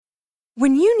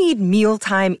When you need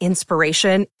mealtime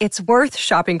inspiration, it's worth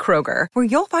shopping Kroger, where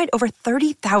you'll find over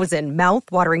 30,000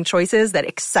 mouth-watering choices that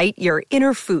excite your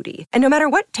inner foodie. And no matter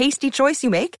what tasty choice you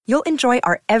make, you'll enjoy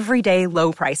our everyday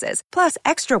low prices, plus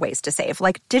extra ways to save,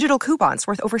 like digital coupons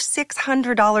worth over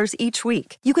 $600 each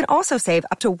week. You can also save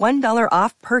up to $1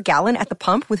 off per gallon at the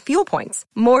pump with fuel points.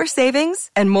 More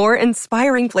savings and more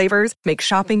inspiring flavors make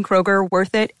shopping Kroger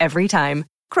worth it every time.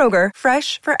 Kroger,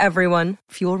 fresh for everyone.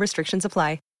 Fuel restrictions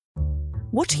apply.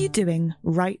 What are you doing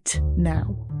right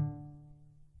now?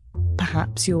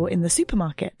 Perhaps you're in the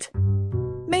supermarket.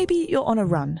 Maybe you're on a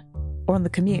run or on the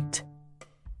commute.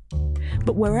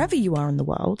 But wherever you are in the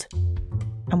world,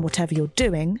 and whatever you're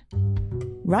doing,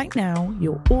 right now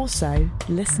you're also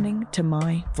listening to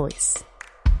my voice.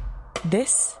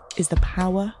 This is the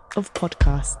power of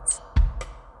podcasts.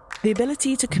 The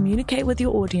ability to communicate with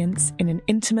your audience in an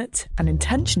intimate and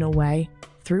intentional way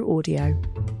through audio.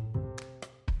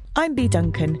 I'm Bea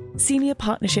Duncan, Senior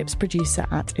Partnerships Producer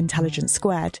at Intelligence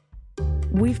Squared.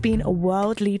 We've been a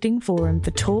world-leading forum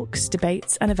for talks,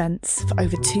 debates and events for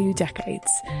over 2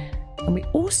 decades. And we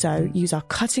also use our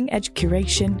cutting-edge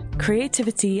curation,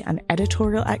 creativity and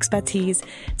editorial expertise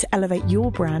to elevate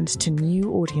your brand to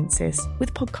new audiences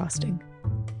with podcasting.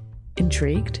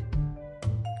 Intrigued?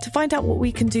 To find out what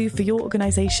we can do for your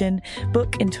organisation,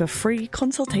 book into a free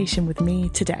consultation with me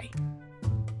today.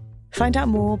 Find out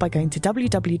more by going to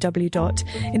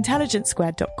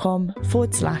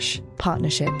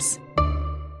www.intelligencesquared.com/partnerships.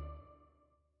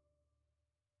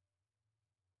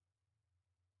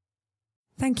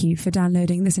 Thank you for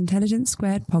downloading this Intelligence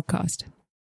Squared podcast.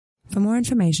 For more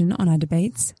information on our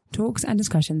debates, talks and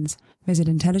discussions, visit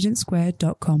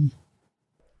intelligencesquared.com.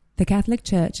 The Catholic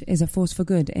Church is a force for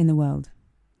good in the world.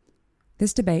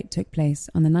 This debate took place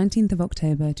on the 19th of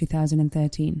October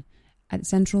 2013 at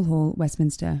Central Hall,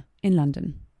 Westminster, in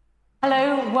London.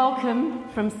 Hello, welcome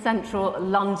from central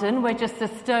London. We're just a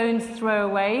stone's throw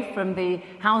away from the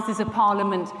Houses of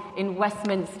Parliament in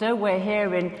Westminster. We're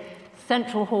here in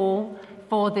Central Hall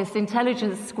for this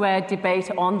Intelligence Squared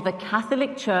debate on the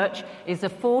Catholic Church is a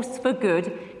force for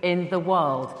good in the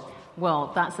world.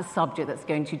 Well, that's a subject that's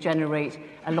going to generate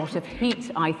a lot of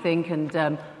heat, I think,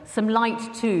 and some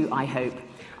light too, I hope.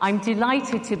 I'm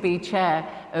delighted to be chair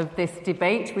of this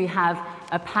debate. We have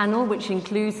a panel which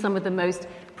includes some of the most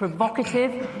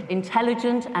provocative,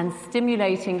 intelligent and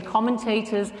stimulating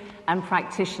commentators and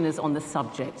practitioners on the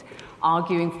subject.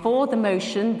 Arguing for the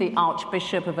motion, the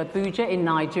Archbishop of Abuja in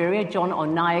Nigeria, John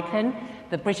Onaiyekan,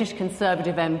 the British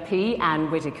Conservative MP, Anne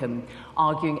Widdecombe.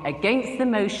 Arguing against the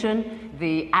motion,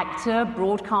 the actor,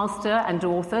 broadcaster and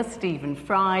author, Stephen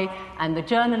Fry, and the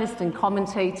journalist and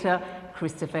commentator,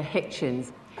 Christopher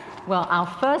Hitchens. Well, our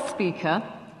first speaker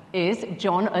is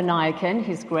John Onaiyekan,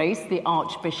 His Grace, the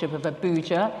Archbishop of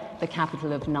Abuja, the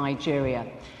capital of Nigeria.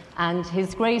 And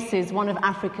His Grace is one of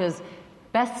Africa's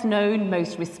best-known,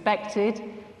 most respected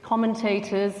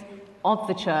commentators of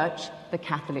the Church, the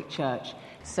Catholic Church.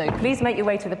 So please make your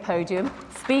way to the podium,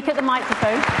 speak at the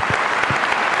microphone.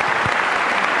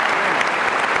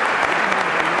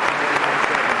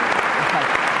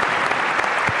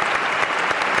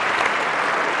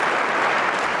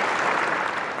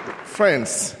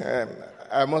 Friends,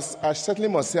 I certainly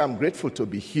must say I'm grateful to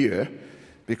be here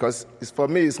because for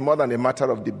me it's more than a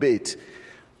matter of debate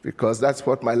because that's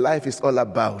what my life is all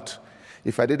about.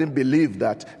 If I didn't believe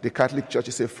that the Catholic Church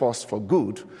is a force for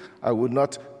good, I would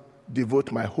not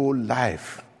devote my whole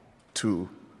life to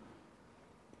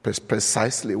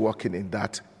precisely working in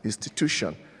that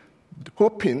institution,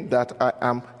 hoping that I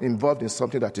am involved in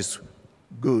something that is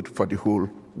good for the whole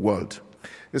world.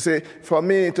 You see, for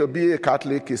me, to be a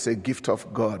Catholic is a gift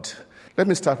of God. Let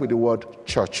me start with the word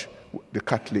church, the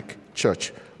Catholic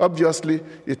Church. Obviously,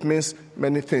 it means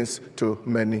many things to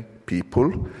many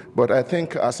people, but I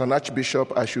think as an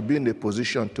archbishop, I should be in a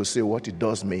position to say what it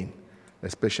does mean,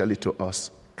 especially to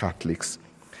us Catholics.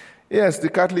 Yes, the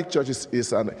Catholic Church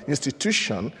is an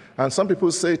institution, and some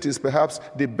people say it is perhaps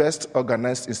the best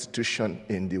organized institution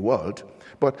in the world,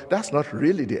 but that's not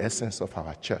really the essence of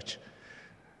our church.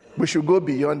 We should go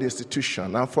beyond the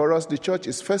institution. And for us, the church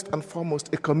is first and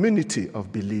foremost a community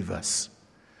of believers.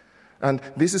 And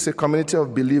this is a community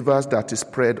of believers that is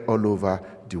spread all over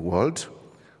the world,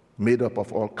 made up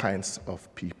of all kinds of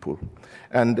people.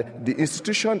 And the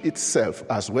institution itself,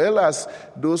 as well as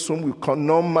those whom we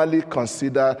normally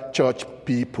consider church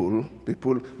people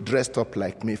dressed up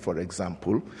like me, for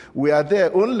example, we are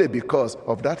there only because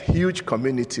of that huge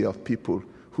community of people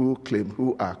who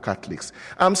are Catholics.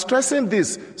 I'm stressing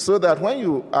this so that when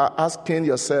you are asking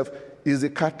yourself, is the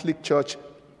Catholic Church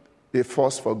a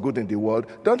force for good in the world,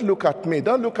 don't look at me.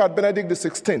 Don't look at Benedict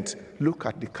XVI. Look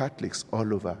at the Catholics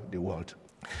all over the world.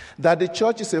 That the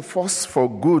church is a force for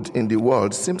good in the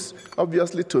world seems,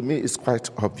 obviously to me, is quite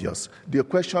obvious. The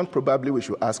question probably we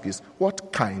should ask is,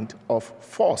 what kind of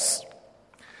force?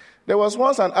 There was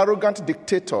once an arrogant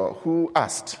dictator who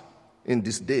asked in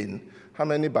disdain, how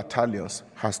many battalions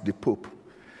has the Pope?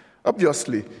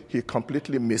 Obviously, he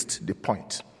completely missed the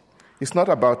point. It's not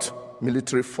about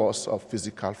military force or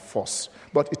physical force,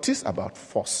 but it is about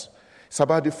force. It's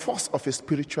about the force of a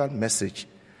spiritual message,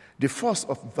 the force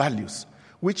of values,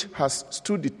 which has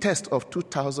stood the test of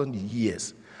 2,000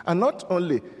 years. And not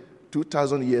only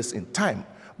 2,000 years in time,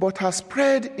 but has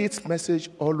spread its message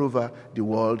all over the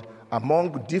world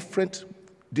among different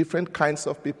kinds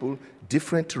of people,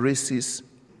 different races.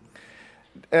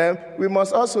 We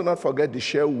must also not forget the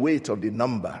sheer weight of the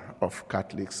number of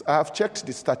Catholics. I have checked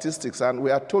the statistics, and we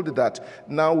are told that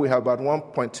now we have about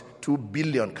 1.2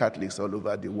 billion Catholics all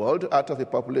over the world, out of a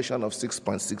population of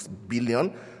 6.6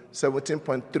 billion,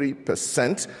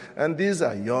 17.3%. And these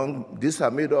are young. These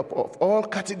are made up of all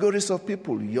categories of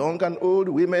people, young and old,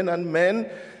 women and men,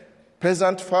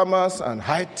 peasant farmers and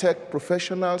high-tech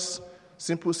professionals,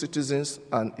 simple citizens,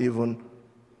 and even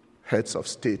heads of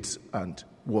states and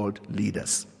world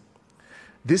leaders.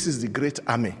 This is the great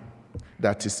army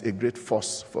that is a great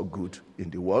force for good in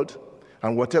the world.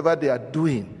 And whatever they are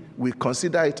doing, we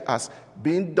consider it as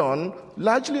being done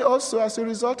largely also as a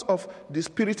result of the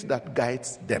spirit that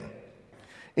guides them.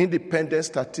 Independent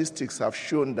statistics have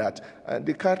shown that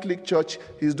the Catholic Church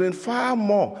is doing far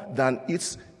more than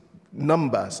its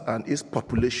numbers and its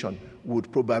population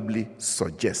would probably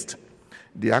suggest.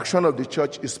 The action of the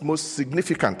church is most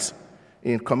significant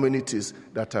in communities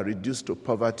that are reduced to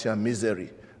poverty and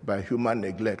misery by human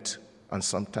neglect and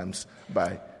sometimes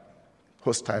by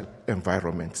hostile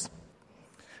environments.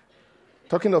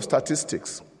 Talking of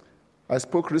statistics, I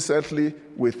spoke recently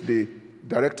with the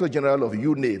Director General of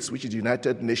UNAIDS, which is the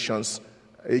United Nations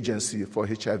Agency for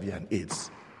HIV and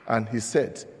AIDS, and he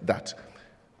said that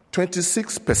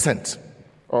 26%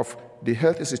 of the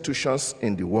health institutions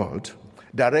in the world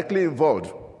directly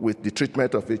involved with the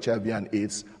treatment of HIV and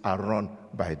AIDS are run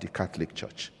by the Catholic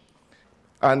Church.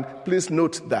 And please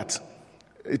note that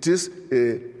it is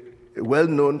a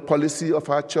well-known policy of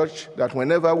our church that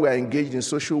whenever we are engaged in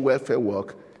social welfare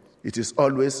work, it is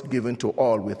always given to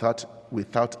all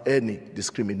without any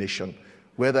discrimination,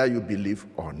 whether you believe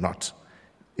or not,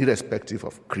 irrespective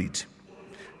of creed.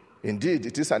 Indeed,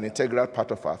 it is an integral part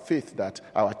of our faith that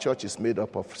our church is made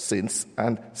up of saints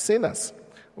and sinners.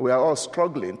 We are all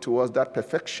struggling towards that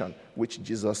perfection which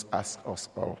Jesus asked us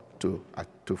all to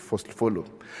follow.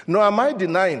 Nor am I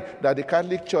denying that the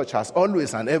Catholic Church has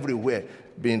always and everywhere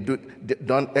been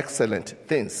done excellent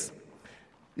things,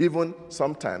 even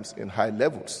sometimes in high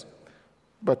levels.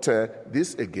 But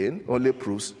this, again, only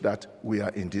proves that we are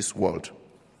in this world.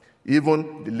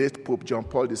 Even the late Pope John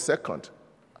Paul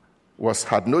II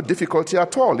had no difficulty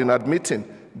at all in admitting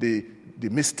the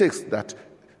mistakes that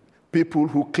people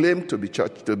who claim to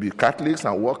be Catholics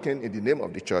and working in the name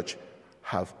of the church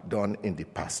have done in the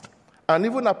past, and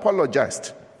even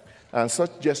apologized. And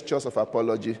such gestures of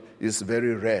apology is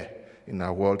very rare in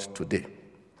our world today.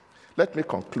 Let me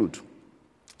conclude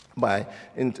by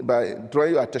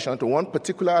drawing your attention to one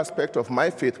particular aspect of my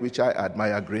faith which I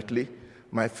admire greatly.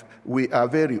 We are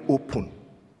very open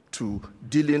to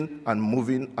dealing and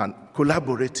moving and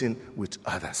collaborating with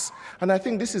others. And I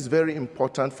think this is very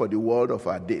important for the world of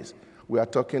our days. We are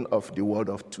talking of the world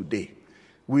of today.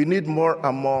 We need more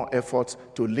and more efforts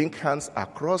to link hands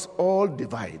across all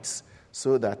divides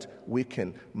so that we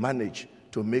can manage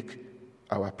to make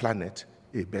our planet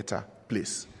a better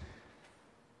place,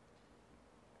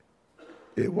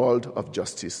 a world of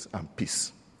justice and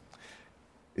peace.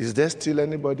 Is there still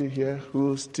anybody here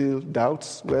who still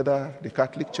doubts whether the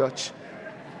Catholic Church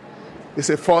is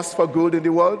a force for good in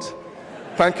the world?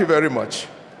 Thank you very much.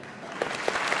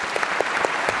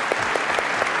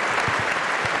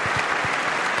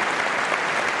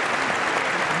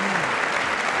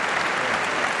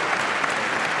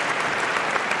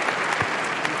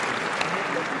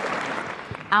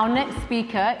 Our next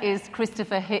speaker is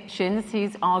Christopher Hitchens.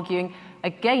 He's arguing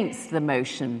against the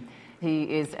motion. He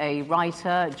is a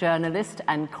writer, journalist,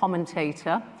 and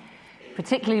commentator,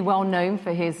 particularly well known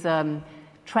for his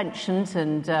trenchant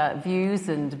and views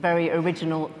and very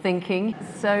original thinking.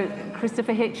 So,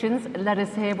 Christopher Hitchens, let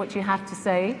us hear what you have to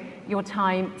say. Your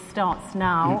time starts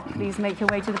now. Please make your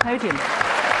way to the podium.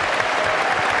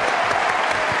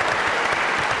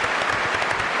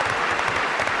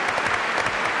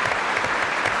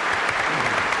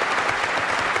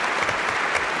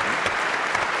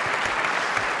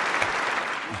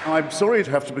 I'm sorry to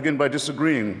have to begin by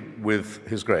disagreeing with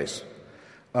His Grace.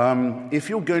 If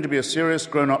you're going to be a serious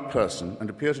grown-up person and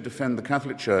appear to defend the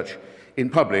Catholic Church in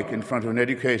public in front of an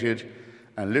educated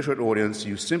and literate audience,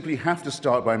 you simply have to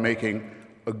start by making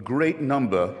a great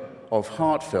number of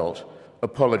heartfelt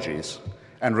apologies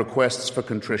and requests for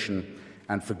contrition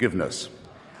and forgiveness.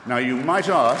 Now, you might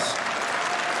ask,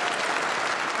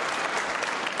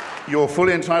 you're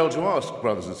fully entitled to ask,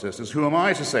 brothers and sisters, who am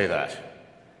I to say that?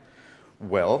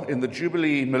 Well, in the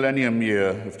Jubilee Millennium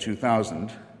Year of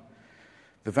 2000,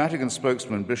 the Vatican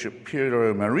spokesman, Bishop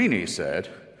Piero Marini, said,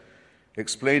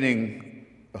 explaining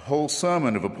a whole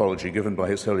sermon of apology given by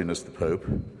His Holiness the Pope,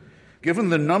 given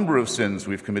the number of sins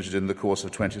we've committed in the course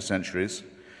of 20 centuries,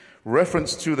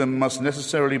 reference to them must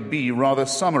necessarily be rather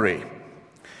summary.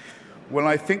 Well,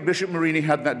 I think Bishop Marini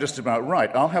had that just about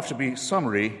right. I'll have to be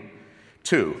summary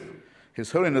too.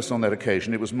 His Holiness on that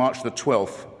occasion, it was March the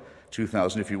 12th,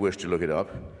 2000, if you wish to look it up,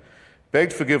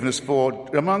 begged forgiveness for,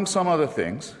 among some other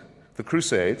things, the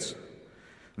Crusades,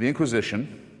 the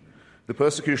Inquisition, the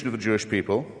persecution of the Jewish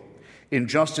people,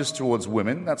 injustice towards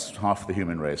women, that's half the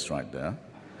human race right there,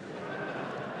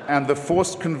 and the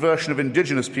forced conversion of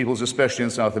indigenous peoples, especially in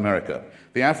South America,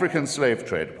 the African slave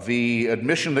trade, the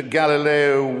admission that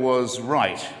Galileo was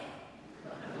right,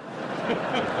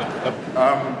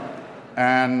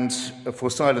 and for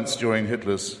silence during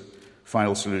Hitler's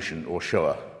final solution, or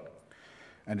Shoah.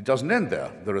 And it doesn't end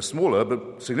there. There are smaller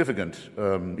but significant,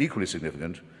 equally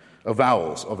significant,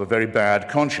 avowals of a very bad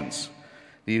conscience.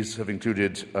 These have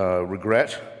included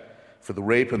regret for the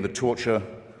rape and the torture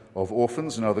of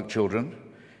orphans and other children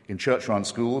in church-run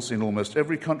schools in almost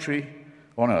every country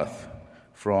on earth,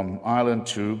 from Ireland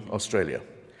to Australia.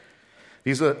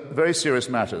 These are very serious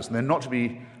matters, and they're not to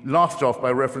be laughed off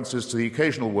by references to the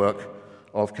occasional work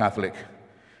of Catholic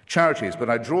charities. But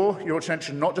I draw your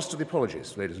attention not just to the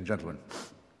apologies, ladies and gentlemen,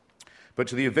 but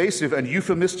to the evasive and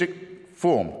euphemistic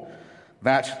form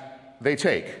that they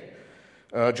take.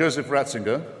 Joseph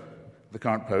Ratzinger, the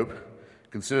current Pope,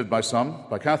 considered by some,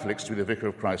 by Catholics, to be the Vicar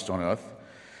of Christ on earth,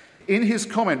 in his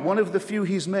comment, one of the few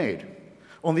he's made,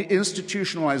 on the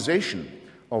institutionalization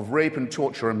of rape and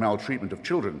torture and maltreatment of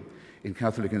children in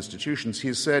Catholic institutions, he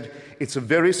has said, it's a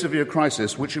very severe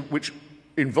crisis which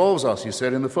involves us, he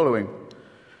said, in the following: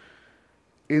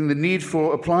 in the need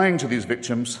for applying to these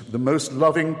victims the most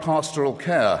loving pastoral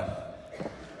care.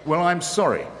 Well, I'm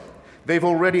sorry. They've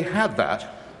already had that.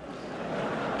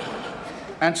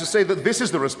 And to say that this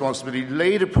is the responsibility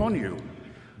laid upon you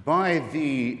by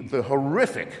the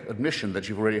horrific admission that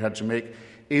you've already had to make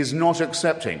is not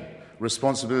accepting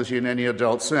responsibility in any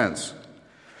adult sense.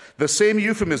 The same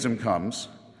euphemism comes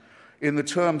in the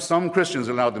term some Christians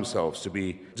allowed themselves to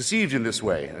be deceived in this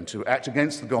way and to act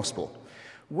against the gospel.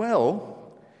 Well,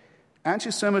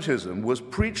 anti-Semitism was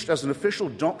preached as an official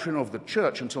doctrine of the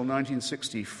church until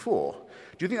 1964.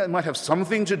 Do you think that might have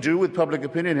something to do with public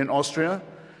opinion in Austria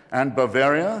and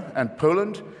Bavaria and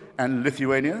Poland and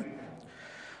Lithuania?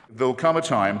 There'll come a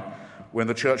time when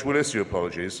the church will issue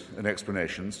apologies and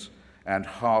explanations and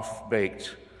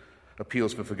half-baked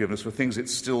appeals for forgiveness for things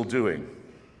it's still doing.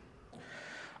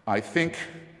 I think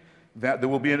that there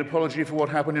will be an apology for what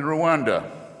happened in Rwanda,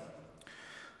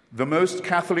 the most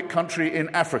Catholic country in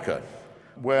Africa,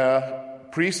 where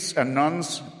priests and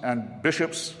nuns and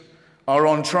bishops are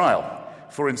on trial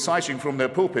for inciting from their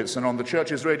pulpits and on the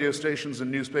church's radio stations and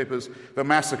newspapers the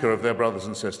massacre of their brothers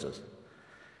and sisters.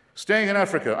 Staying in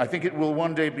Africa, I think it will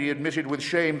one day be admitted with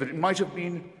shame that it might have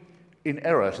been in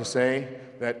error to say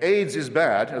that AIDS is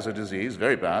bad as a disease,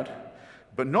 very bad,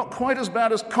 but not quite as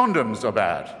bad as condoms are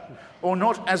bad, or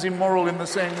not as immoral in the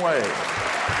same way.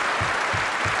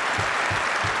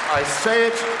 I say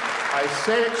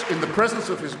it in the presence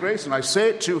of His Grace, and I say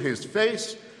it to His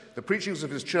face. The preachings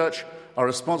of His church are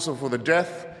responsible for the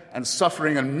death and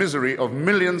suffering and misery of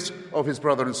millions of His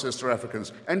brother and sister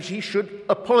Africans, and He should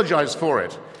apologize for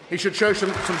it. He should show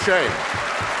some shame.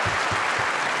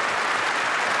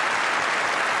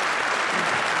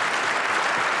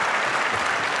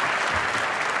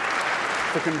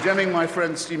 For condemning my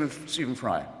friend Stephen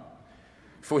Fry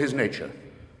for his nature,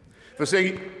 for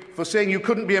saying you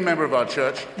couldn't be a member of our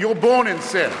church. You're born in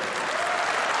sin.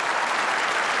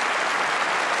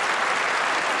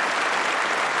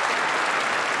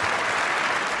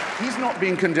 He's not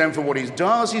being condemned for what he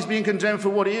does, he's being condemned for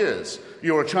what he is.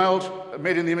 You're a child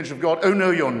made in the image of God. Oh,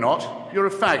 no, you're not. You're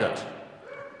a faggot.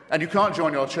 And you can't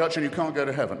join our church and you can't go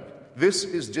to heaven. This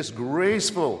is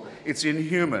disgraceful. It's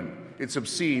inhuman. It's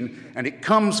obscene. And it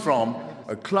comes from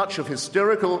a clutch of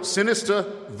hysterical, sinister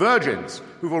virgins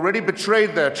who've already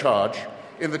betrayed their charge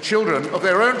in the children of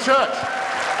their own church.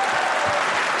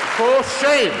 For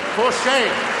shame. For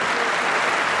shame.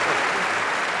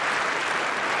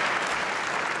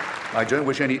 I don't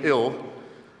wish any ill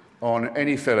on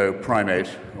any fellow primate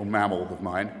or mammal of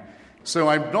mine. So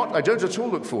I don't at all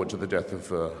look forward to the death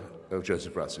of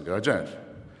Joseph Ratzinger. I don't.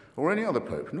 Or any other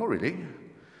pope. Not really.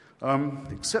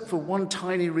 Except for one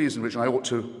tiny reason which I ought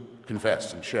to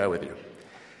confess and share with you.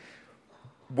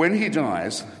 When he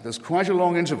dies, there's quite a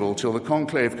long interval till the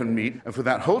conclave can meet, and for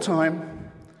that whole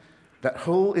time, that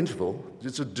whole interval,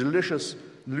 it's a delicious,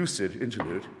 lucid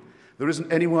interlude, there isn't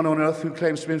anyone on earth who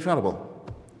claims to be infallible.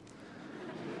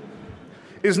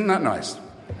 Isn't that nice?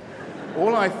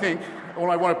 All I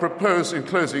want to propose in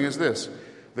closing is this,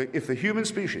 that if the human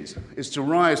species is to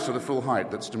rise to the full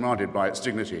height that's demanded by its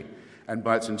dignity and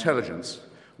by its intelligence,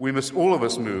 we must all of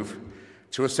us move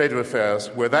to a state of affairs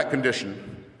where that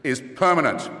condition is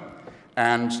permanent,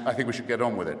 and I think we should get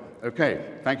on with it. Okay,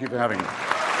 thank you for having me.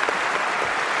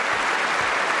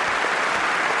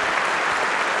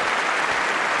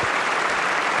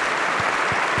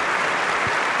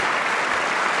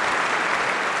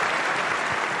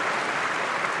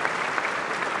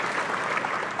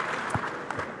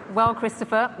 Well,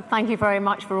 Christopher, thank you very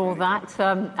much for all that.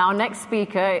 Our next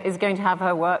speaker is going to have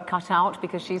her work cut out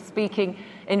because she's speaking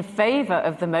in favour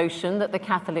of the motion that the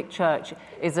Catholic Church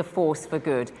is a force for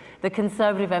good. The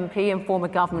Conservative MP and former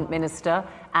government minister,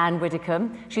 Anne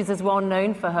Widdecombe, she's as well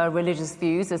known for her religious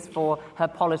views as for her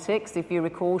politics. If you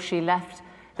recall, she left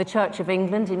the Church of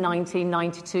England in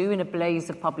 1992 in a blaze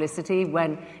of publicity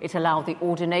when it allowed the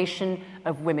ordination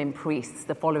of women priests.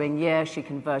 The following year, she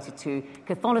converted to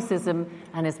Catholicism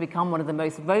and has become one of the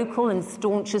most vocal and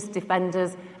staunchest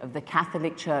defenders of the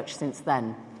Catholic Church since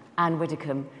then. Anne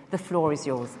Widdecombe, the floor is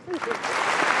yours. Thank you.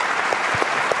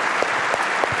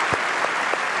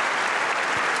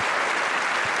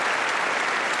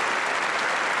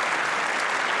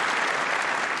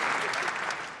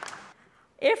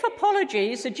 If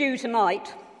apologies are due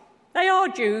tonight, they are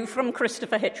due from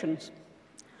Christopher Hitchens,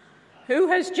 who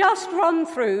has just run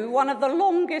through one of the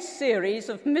longest series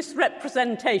of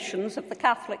misrepresentations of the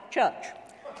Catholic Church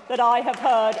that I have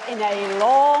heard in a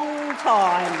long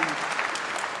time.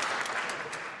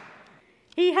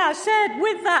 He has said,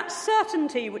 with that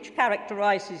certainty which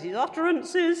characterises his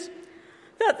utterances,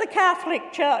 that the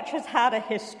Catholic Church has had a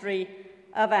history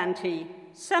of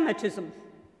anti-Semitism.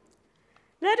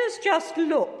 Let us just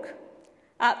look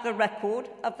at the record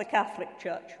of the Catholic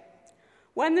Church.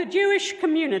 When the Jewish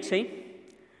community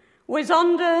was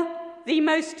under the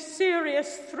most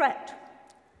serious threat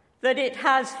that it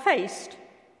has faced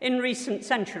in recent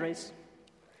centuries,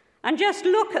 and just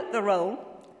look at the role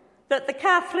that the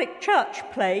Catholic Church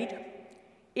played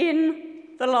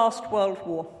in the last World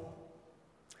War.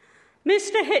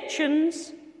 Mr.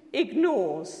 Hitchens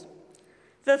ignores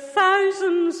the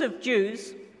thousands of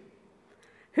Jews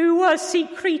who were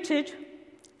secreted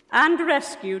and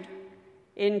rescued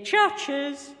in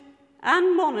churches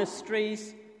and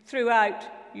monasteries throughout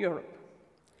Europe.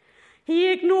 He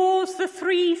ignores the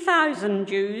 3,000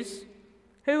 Jews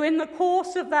who, in the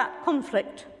course of that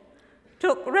conflict,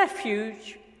 took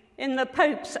refuge in the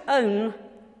Pope's own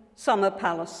summer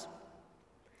palace.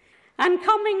 And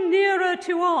coming nearer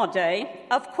to our day,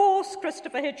 of course,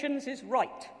 Christopher Hitchens is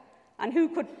right, and who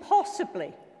could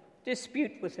possibly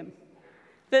dispute with him,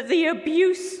 that the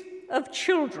abuse of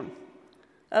children,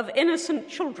 of innocent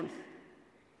children,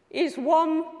 is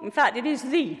one, in fact, it is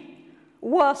the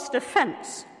worst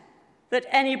offence that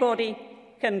anybody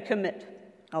can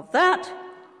commit. Of that,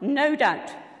 no doubt.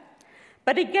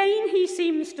 But again, he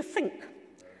seems to think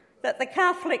that the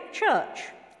Catholic Church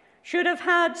should have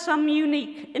had some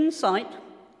unique insight,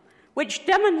 which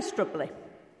demonstrably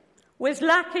was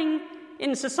lacking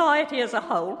in society as a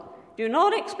whole. Do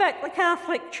not expect the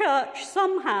Catholic Church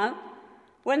somehow,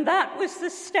 when that was the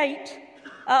state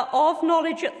of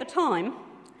knowledge at the time,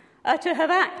 to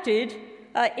have acted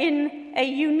in a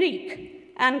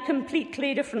unique and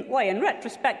completely different way. In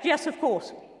retrospect, yes, of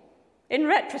course. In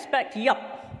retrospect,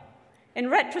 yup. In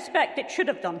retrospect, it should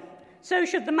have done. So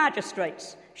should the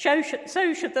magistrates. So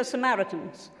should the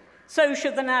Samaritans. So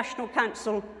should the National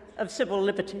Council of Civil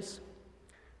Liberties.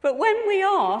 But when we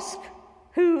ask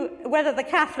whether the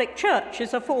Catholic Church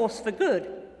is a force for good,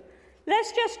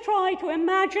 let's just try to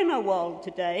imagine a world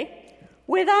today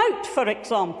without, for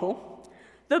example,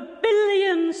 the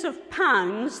billions of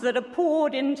pounds that are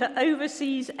poured into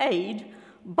overseas aid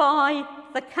by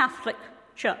the Catholic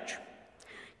Church,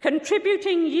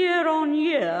 contributing year on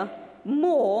year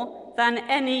more than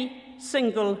any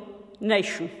single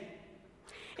nation.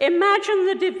 Imagine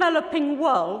the developing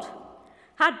world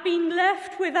had been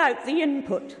left without the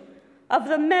input of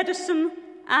the medicine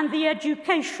and the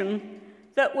education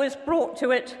that was brought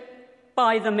to it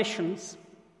by the missions.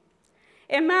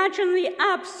 Imagine the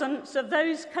absence of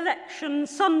those collections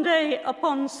Sunday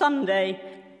upon Sunday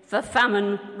for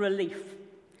famine relief.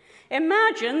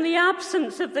 Imagine the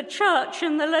absence of the church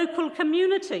in the local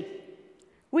community.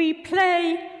 We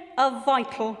play a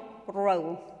vital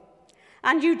role.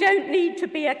 And you don't need to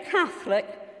be a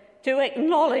Catholic to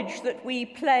acknowledge that we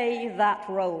play that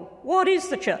role. What is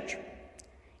the church?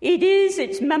 It is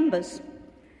its members.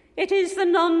 It is the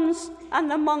nuns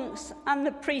and the monks and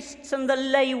the priests and the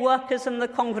lay workers and the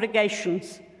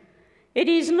congregations. It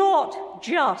is not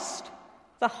just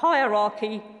the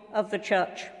hierarchy of the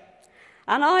church.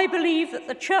 And I believe that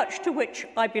the church to which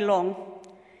I belong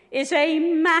is a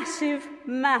massive,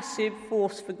 massive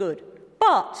force for good.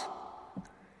 But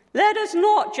let us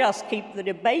not just keep the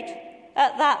debate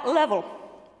at that level.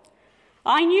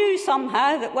 I knew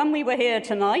somehow that when we were here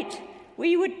tonight,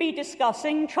 we would be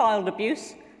discussing child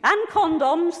abuse and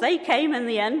condoms. They came in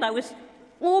the end. I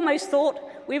almost thought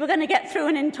we were going to get through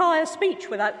an entire speech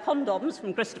without condoms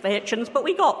from Christopher Hitchens, but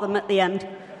we got them at the end.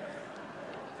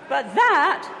 But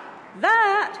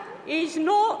that is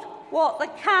not what the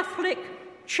Catholic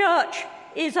Church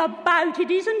is about.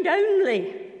 It isn't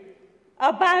only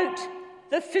about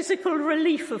the physical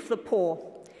relief of the poor.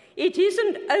 It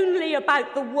isn't only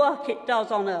about the work it does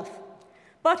on earth,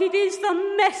 but it is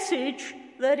the message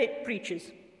that it preaches.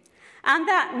 And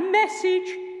that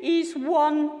message is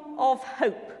one of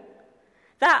hope.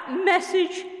 That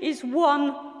message is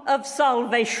one of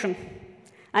salvation.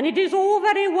 And it is all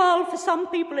very well for some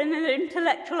people in their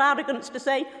intellectual arrogance to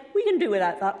say, we can do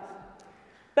without that.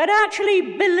 But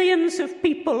actually, billions of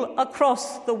people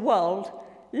across the world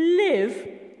live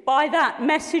by that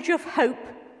message of hope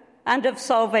and of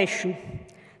salvation.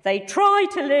 They try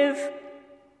to live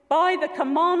by the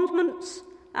commandments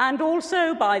and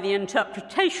also by the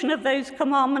interpretation of those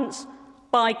commandments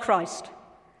by Christ.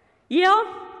 Yeah,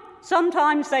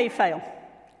 sometimes they fail.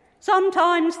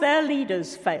 Sometimes their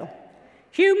leaders fail.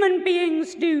 Human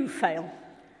beings do fail.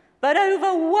 But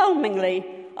overwhelmingly,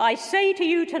 I say to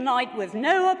you tonight with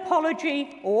no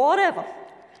apology or whatever,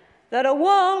 that a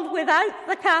world without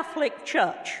the Catholic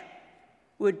Church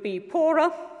would be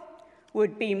poorer,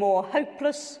 would be more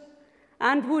hopeless,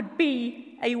 and would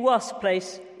be a worse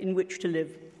place in which to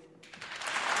live.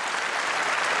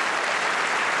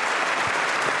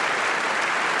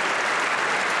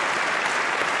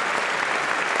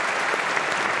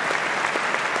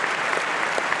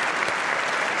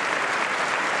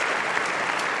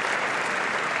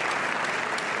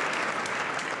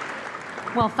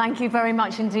 Well, thank you very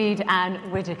much indeed,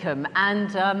 Anne Widdecombe.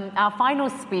 And our final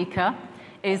speaker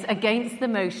is against the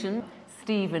motion,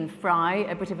 Stephen Fry,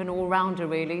 a bit of an all-rounder,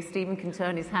 really. Stephen can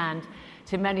turn his hand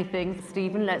to many things.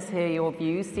 Stephen, let's hear your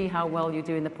views, see how well you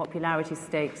do in the popularity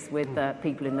stakes with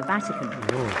people in the Vatican.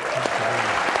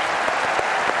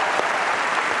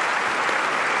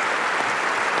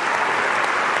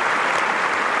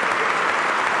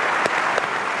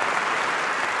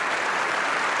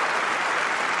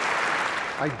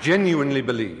 I genuinely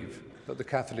believe that the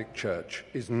Catholic Church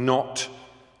is not,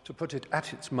 to put it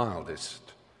at its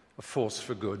mildest, a force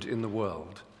for good in the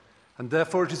world. And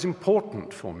therefore it is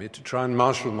important for me to try and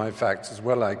marshal my facts as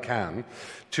well as I can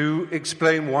to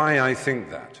explain why I think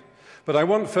that. But I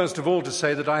want first of all to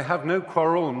say that I have no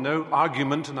quarrel, no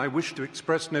argument, and I wish to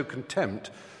express no contempt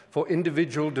for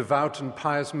individual devout and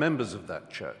pious members of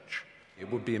that church.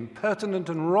 It would be impertinent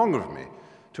and wrong of me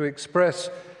to express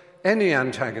any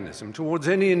antagonism towards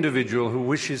any individual who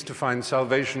wishes to find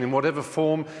salvation in whatever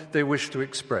form they wish to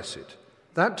express it.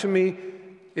 That, to me,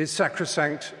 is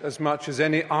sacrosanct as much as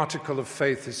any article of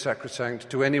faith is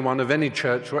sacrosanct to anyone of any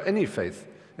church or any faith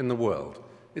in the world.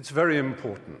 It's very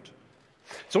important.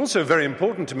 It's also very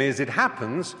important to me, as it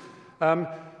happens,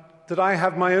 that I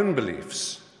have my own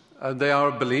beliefs. They are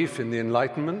a belief in the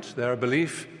Enlightenment. They are a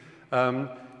belief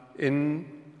in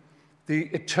the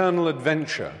eternal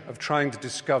adventure of trying to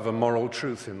discover moral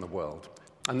truth in the world.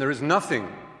 And there is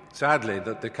nothing, sadly,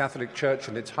 that the Catholic Church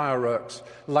and its hierarchs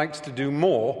likes to do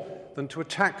more than to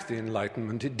attack the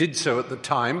Enlightenment. It did so at the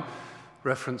time.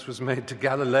 Reference was made to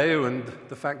Galileo and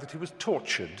the fact that he was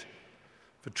tortured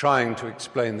for trying to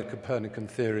explain the Copernican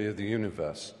theory of the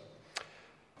universe.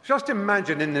 Just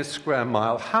imagine in this square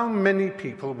mile how many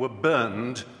people were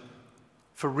burned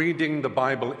for reading the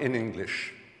Bible in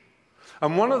English.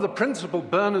 And one of the principal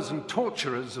burners and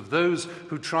torturers of those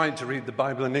who tried to read the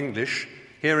Bible in English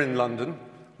here in London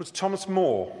was Thomas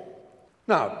More.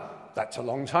 Now, that's a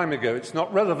long time ago. It's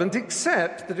not relevant,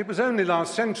 except that it was only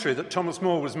last century that Thomas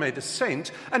More was made a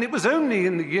saint, and it was only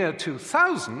in the year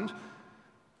 2000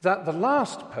 that the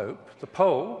last pope, the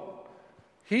Pole,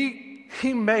 he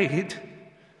made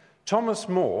Thomas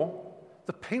More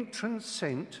the patron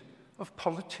saint of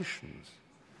politicians.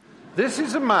 This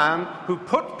is a man who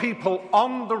put people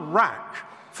on the rack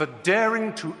for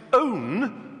daring to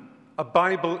own a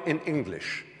Bible in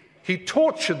English. He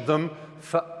tortured them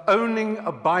for owning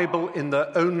a Bible in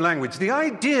their own language. The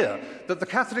idea that the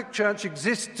Catholic Church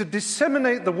exists to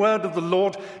disseminate the word of the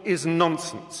Lord is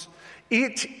nonsense.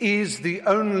 It is the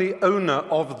only owner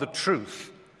of the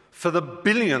truth for the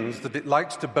billions that it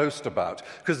likes to boast about,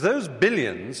 because those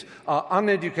billions are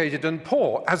uneducated and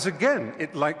poor, as again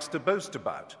it likes to boast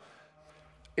about.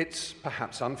 It's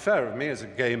perhaps unfair of me as a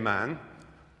gay man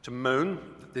to moan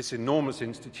that this enormous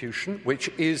institution, which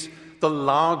is the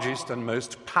largest and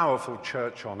most powerful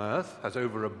church on earth, has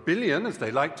over 1 billion, as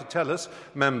they like to tell us,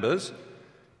 members,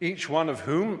 each one of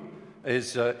whom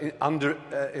is under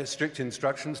strict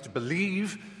instructions to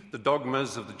believe the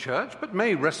dogmas of the church, but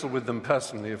may wrestle with them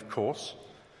personally, of course.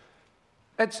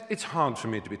 It's hard for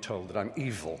me to be told that I'm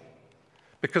evil,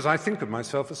 because I think of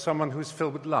myself as someone who is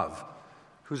filled with love,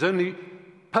 whose only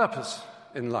purpose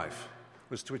in life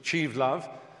was to achieve love,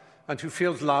 and who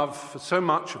feels love for so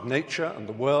much of nature and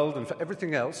the world and for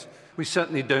everything else. We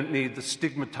certainly don't need the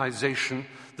stigmatization,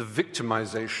 the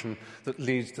victimization that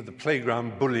leads to the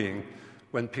playground bullying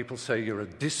when people say you're a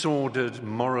disordered,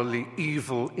 morally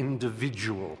evil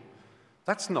individual.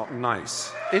 That's not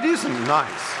nice. It isn't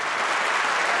nice.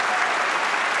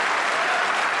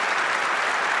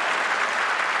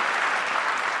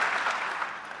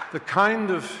 The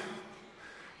kind of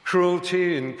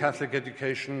cruelty in Catholic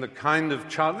education, the kind of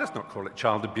let's not call it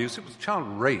child abuse, it was child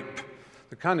rape.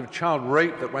 The kind of child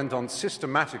rape that went on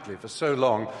systematically for so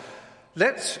long.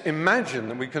 Let's imagine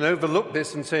that we can overlook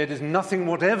this and say it is nothing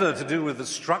whatever to do with the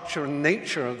structure and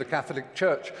nature of the Catholic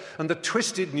Church and the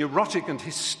twisted, neurotic and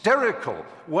hysterical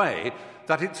way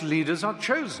that its leaders are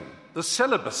chosen. The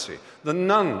celibacy, the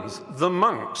nuns, the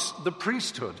monks, the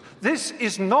priesthood. This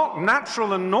is not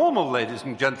natural and normal, ladies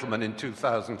and gentlemen, in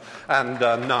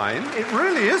 2009. It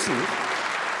really isn't.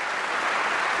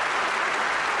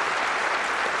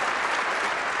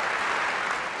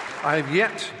 I have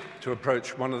yet to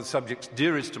approach one of the subjects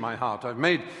dearest to my heart. I've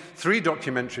made 3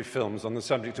 documentary films on the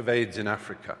subject of AIDS in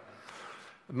Africa.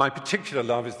 My particular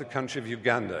love is the country of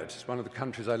Uganda. It's one of the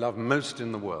countries I love most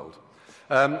in the world.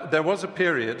 There was a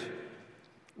period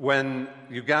when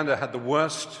Uganda had the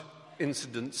worst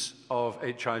incidence of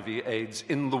HIV/AIDS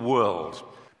in the world.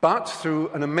 But through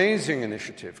an amazing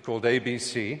initiative called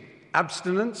ABC,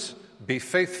 abstinence, be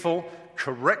faithful,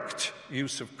 correct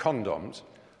use of condoms,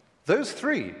 those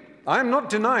 3, I'm not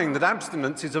denying that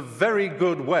abstinence is a very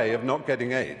good way of not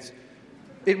getting AIDS.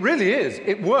 It really is.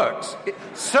 It works.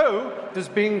 So does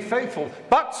being faithful.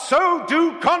 But so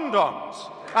do condoms.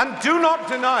 And do not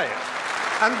deny it.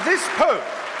 And this Pope,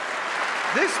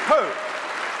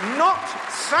 not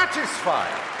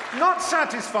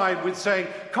satisfied with saying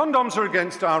condoms are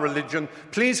against our religion,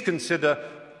 please consider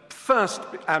first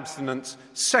abstinence,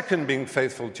 second being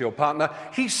faithful to your partner.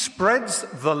 He spreads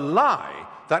the lie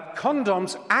that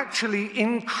condoms actually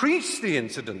increase the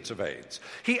incidence of AIDS.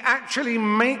 He actually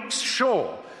makes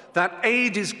sure that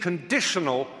aid is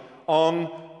conditional on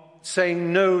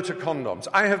saying no to condoms.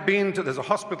 I have been to, there's a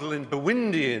hospital in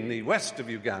Bwindi in the west of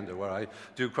Uganda where I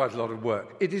do quite a lot of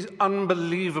work. It is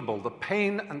unbelievable, the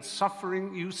pain and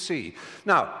suffering you see.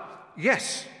 Now,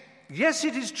 yes,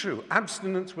 it is true,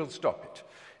 abstinence will stop it.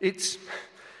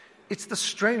 It's the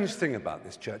strange thing about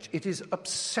this church. It is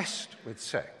obsessed with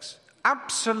sex.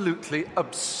 Absolutely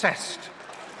obsessed.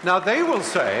 Now, they will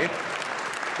say,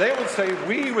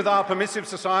 we with our permissive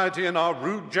society and our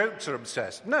rude jokes are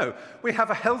obsessed. No, we have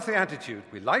a healthy attitude.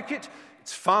 We like it,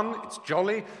 it's fun, it's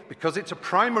jolly, because it's a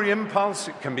primary impulse.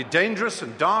 It can be dangerous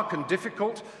and dark and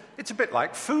difficult. It's a bit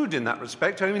like food in that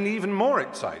respect, only even more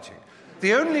exciting.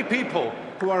 The only people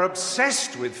who are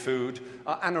obsessed with food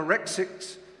are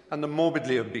anorexics and the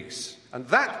morbidly obese. And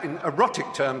that, in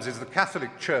erotic terms, is the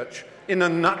Catholic Church in a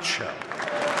nutshell.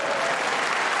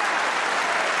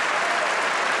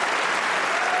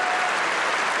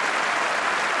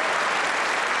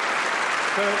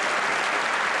 So,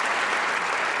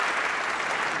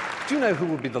 do you know who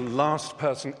will be the last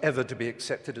person ever to be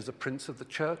accepted as a prince of the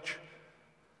church?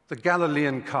 The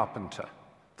Galilean carpenter,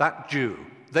 that Jew.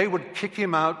 They would kick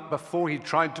him out before he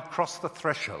tried to cross the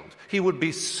threshold. He would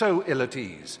be so ill at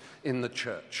ease in the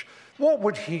church. What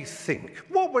would he think?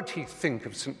 What would he think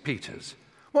of St. Peter's?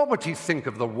 What would he think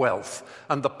of the wealth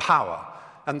and the power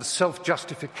and the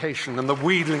self-justification and the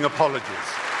wheedling apologies?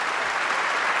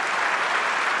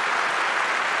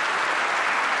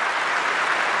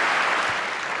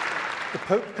 The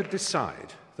Pope could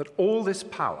decide that all this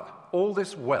power, all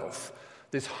this wealth,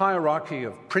 this hierarchy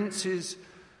of princes,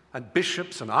 and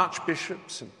bishops and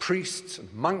archbishops and priests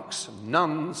and monks and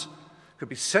nuns could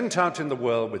be sent out in the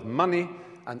world with money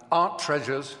and art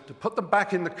treasures to put them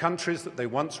back in the countries that they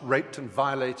once raped and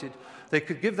violated. They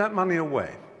could give that money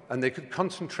away, and they could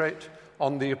concentrate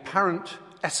on the apparent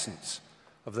essence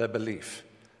of their belief.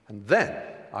 And then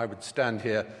I would stand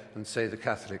here and say the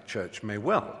Catholic Church may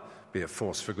well be a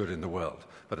force for good in the world.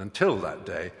 But until that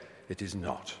day, it is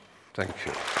not. Thank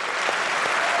you.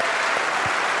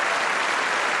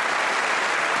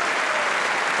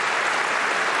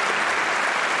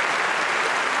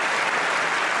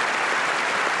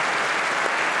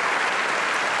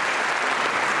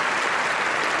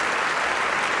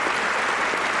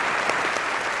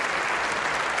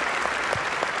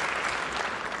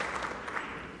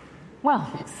 Well,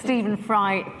 Stephen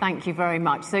Fry, thank you very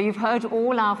much. So you've heard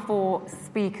all our four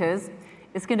speakers.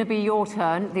 It's going to be your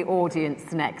turn, the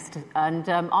audience, next. And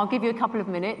I'll give you a couple of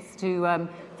minutes to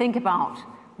think about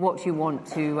what you want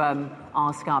to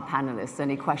ask our panellists,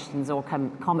 any questions or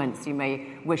comments you may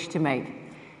wish to make.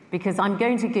 Because I'm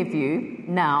going to give you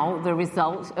now the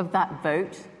result of that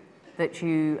vote that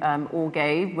you all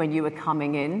gave when you were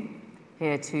coming in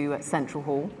here to Central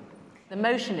Hall. The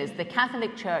motion is the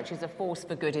Catholic Church is a force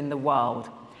for good in the world.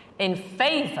 In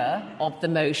favour of the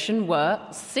motion were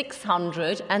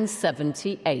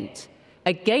 678.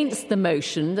 Against the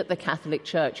motion that the Catholic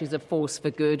Church is a force for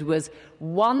good was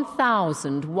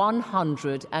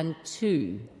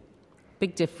 1,102.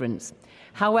 Big difference.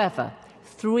 However,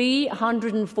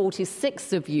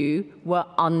 346 of you were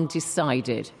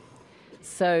undecided.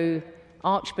 So,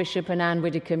 Archbishop and Anne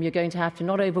Widdecombe, you're going to have to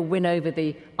not win over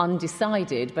the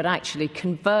undecided, but actually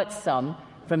convert some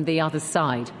from the other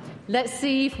side. Let's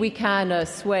see if we can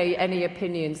sway any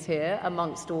opinions here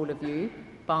amongst all of you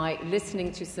by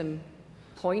listening to some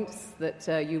points that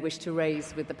you wish to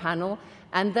raise with the panel.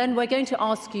 And then we're going to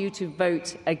ask you to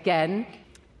vote again.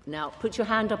 Now, put your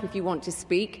hand up if you want to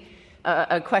speak.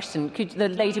 A question. Could the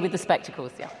lady with the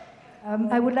spectacles, yeah.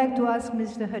 I would like to ask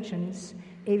Mr. Hutchins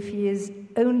if he is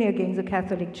only against the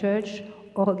Catholic Church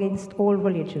or against all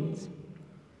religions.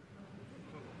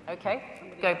 Okay,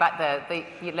 go back there, the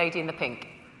lady in the pink.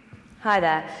 Hi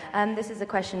there. This is a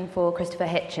question for Christopher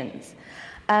Hitchens.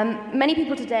 Many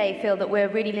people today feel that we're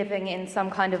really living in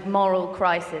some kind of moral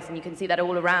crisis, and you can see that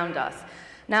all around us.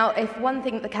 Now, if one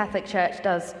thing that the Catholic Church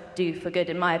does do for good,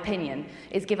 in my opinion,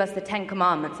 is give us the Ten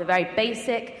Commandments, a very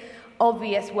basic,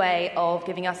 obvious way of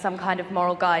giving us some kind of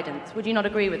moral guidance. Would you not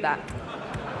agree with that?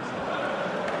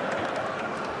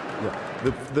 Yeah.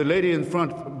 The lady in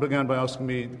front began by asking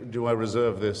me, do I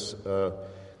reserve this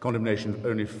condemnation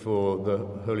only for the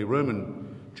Holy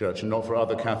Roman Church and not for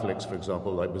other Catholics, for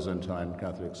example, like Byzantine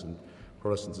Catholics and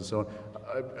Protestants and so on?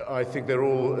 I think they're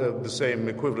all the same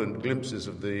equivalent glimpses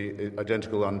of the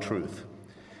identical untruth.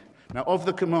 Now, of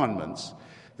the commandments,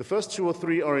 the first two or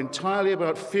three are entirely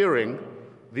about fearing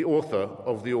the author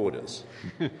of the orders.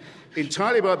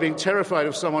 Entirely about being terrified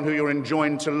of someone who you're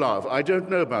enjoined to love. I don't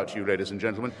know about you, ladies and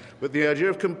gentlemen, but the idea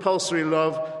of compulsory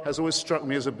love has always struck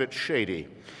me as a bit shady,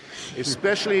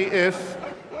 especially if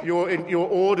you're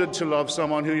ordered to love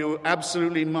someone who you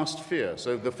absolutely must fear.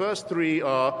 So the first three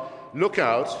are look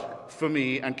out for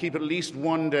me and keep at least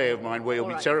one day of mine where you'll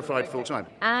be terrified full time.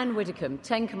 Anne Widdecombe,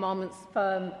 Ten Commandments,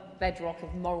 firm bedrock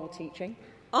of moral teaching.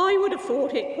 I would have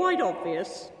thought it quite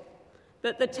obvious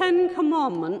that the Ten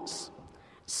Commandments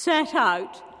set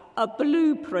out a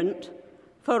blueprint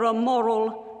for a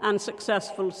moral and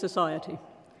successful society.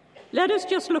 Let us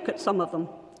just look at some of them.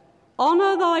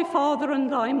 Honour thy father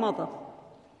and thy mother.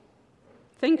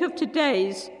 Think of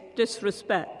today's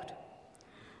disrespect.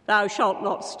 Thou shalt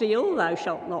not steal, thou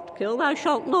shalt not kill, thou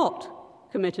shalt not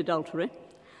commit adultery,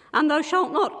 and thou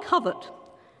shalt not covet.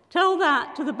 Tell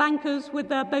that to the bankers with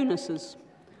their bonuses.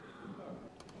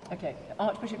 Okay,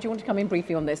 Archbishop, do you want to come in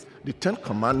briefly on this? The Ten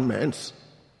Commandments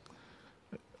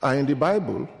are in the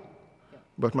Bible,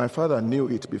 but my father knew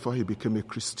it before he became a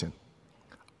Christian.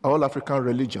 All African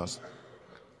religions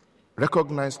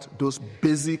recognized those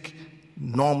basic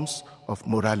norms of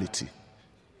morality.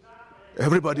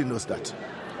 Everybody knows that.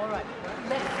 All right.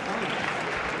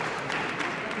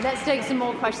 Let's take some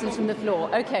more questions from the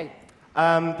floor. Okay.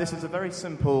 This is a very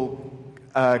simple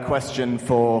question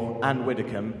for Anne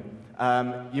Widdecombe.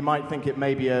 You might think it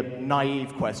may be a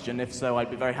naive question. If so, I'd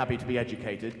be very happy to be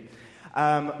educated.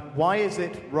 Why is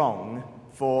it wrong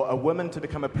for a woman to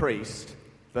become a priest,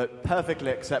 but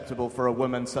perfectly acceptable for a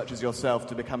woman such as yourself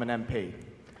to become an MP?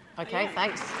 Okay,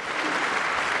 thanks.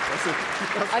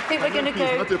 I think we're going to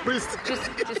go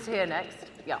just here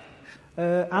next. Yeah.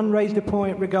 Anne raised a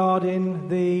point regarding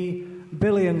the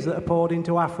billions that are poured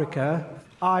into Africa.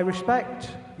 I respect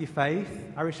your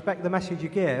faith, I respect the message you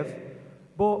give,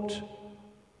 but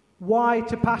why,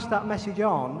 to pass that message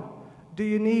on, do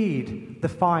you need the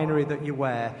finery that you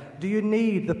wear? Do you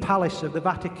need the palace of the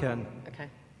Vatican? Okay.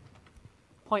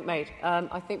 Point made.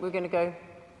 I think we're going to go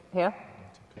here.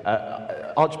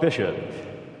 Archbishop,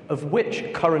 of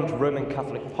which current Roman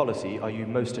Catholic policy are you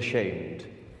most ashamed?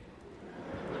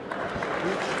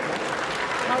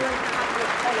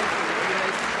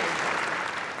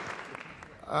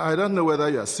 I don't know whether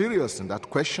you're serious in that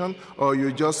question or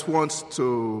you just want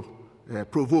to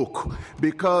provoke.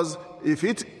 Because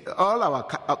all our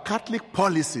Catholic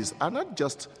policies are not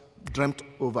just dreamt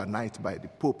overnight by the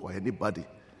Pope or anybody.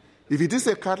 If it is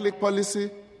a Catholic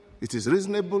policy, it is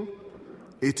reasonable,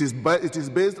 it is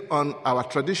based on our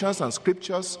traditions and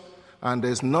scriptures, and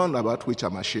there's none about which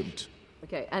I'm ashamed.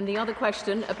 Okay, and the other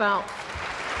question about...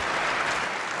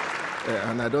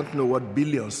 and I don't know what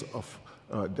billions of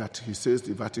that he says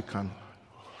the Vatican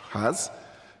has.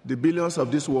 The billions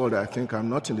of this world, I think, are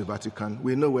not in the Vatican.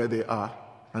 We know where they are,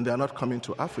 and they are not coming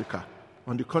to Africa.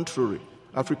 On the contrary,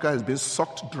 Africa has been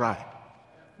sucked dry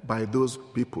by those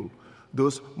people,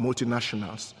 those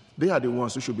multinationals. They are the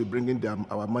ones who should be bringing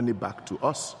our money back to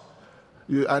us.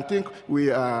 I think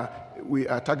we are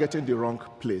targeting the wrong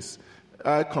place.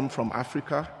 I come from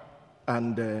Africa,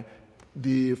 and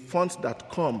the funds that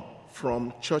come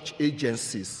from church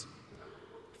agencies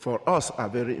for us are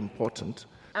very important.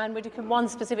 And Widdicombe, one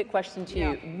specific question to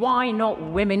you. Why not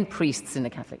women priests in the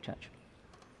Catholic Church?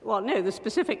 Well, no, the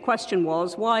specific question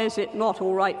was, why is it not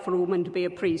all right for a woman to be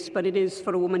a priest, but it is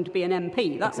for a woman to be an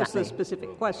MP? That was the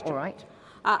specific question. All right.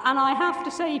 And I have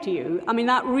to say to you, I mean,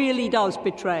 that really does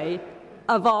betray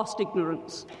a vast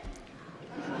ignorance.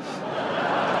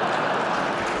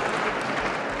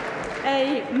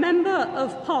 A member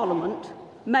of Parliament,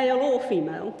 male or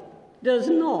female, does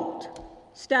not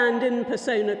stand in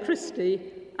persona Christi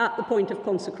at the point of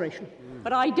consecration.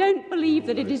 But I don't believe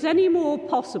that it is any more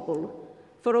possible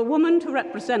for a woman to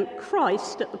represent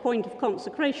Christ at the point of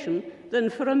consecration than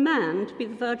for a man to be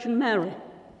the Virgin Mary.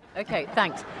 Okay,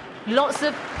 thanks. Lots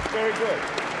of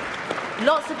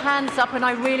hands up, and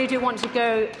I really do want to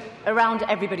go around to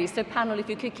everybody. So, panel, if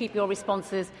you could keep your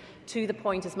responses to the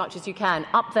point as much as you can.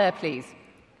 Up there, please.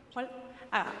 Well,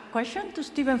 question to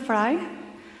Stephen Fry.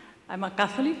 I'm a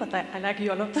Catholic, but I like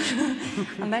you a lot.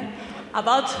 And then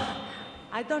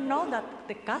I don't know that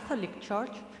the Catholic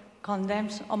Church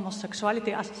condemns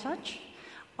homosexuality as such,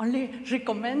 only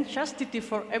recommends chastity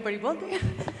for everybody.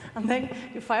 And then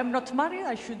if I am not married,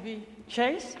 I should be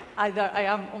chaste. Either I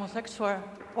am homosexual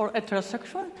or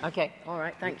heterosexual. Okay, all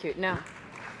right, thank you. Now.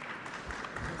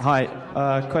 Hi,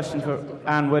 question for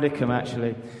Anne Widdicombe,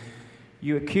 actually.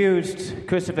 You accused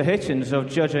Christopher Hitchens of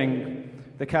judging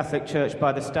the Catholic Church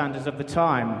by the standards of the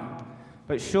time,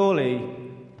 but surely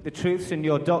the truths in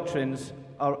your doctrines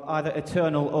are either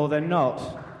eternal or they're not.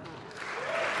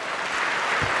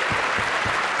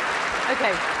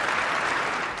 Okay.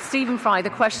 Stephen Fry,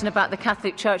 the question about the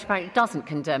Catholic Church apparently doesn't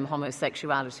condemn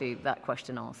homosexuality, that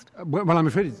question asked. Well, I'm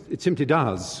afraid it simply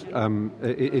does.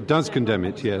 It does condemn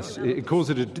it, yes. It calls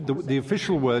it the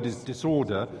official word is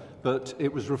disorder, but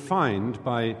it was refined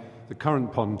by the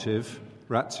current pontiff,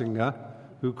 Ratzinger,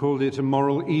 who called it a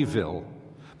moral evil.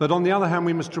 But on the other hand,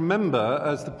 we must remember,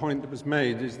 as the point that was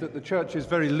made, is that the Church is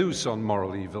very loose on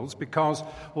moral evils because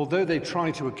although they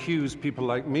try to accuse people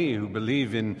like me who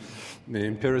believe in the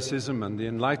empiricism and the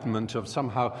Enlightenment of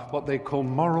somehow what they call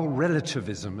moral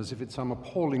relativism, as if it's some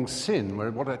appalling sin,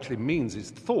 where what it actually means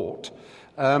is thought,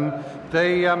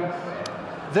 they,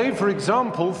 for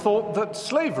example, thought that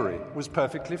slavery was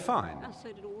perfectly fine.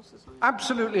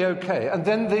 Absolutely okay, and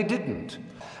then they didn't.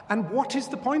 And what is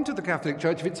the point of the Catholic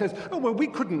Church if it says, oh, well, we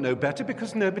couldn't know better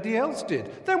because nobody else did?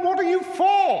 Then what are you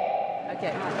for?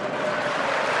 Okay.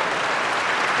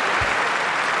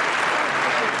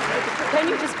 Can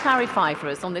you just clarify for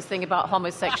us on this thing about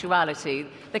homosexuality?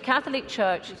 The Catholic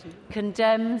Church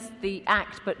condemns the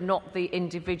act but not the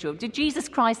individual. Did Jesus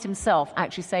Christ himself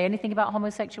actually say anything about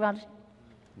homosexuality?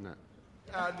 No.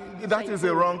 That is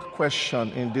a wrong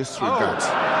question in this regard.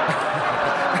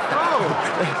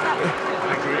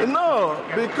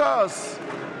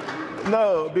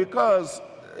 Because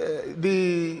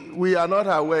we are not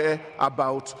aware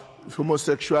about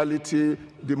homosexuality,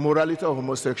 the morality of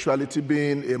homosexuality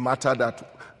being a matter that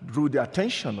drew the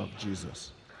attention of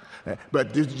Jesus.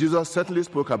 But Jesus certainly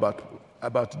spoke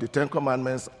about the Ten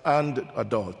Commandments and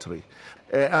adultery.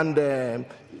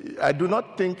 I do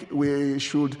not think we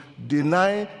should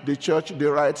deny the Church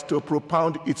the right to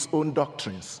propound its own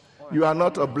doctrines. You are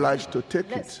not obliged to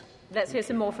take it. Let's hear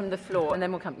some more from the floor, and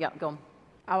then we'll come. Yeah, go on.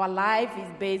 Our life is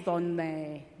based on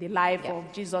the life of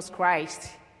Jesus Christ.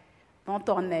 not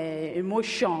on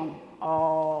emotion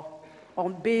or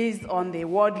based on the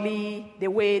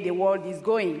way the world is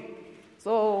going.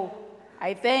 So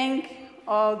I thank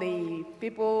all the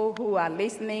people who are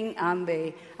listening, and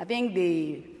I think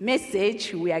the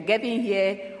message we are getting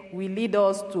here will lead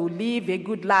us to live a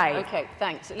good life. Okay,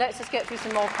 thanks. Let's just get through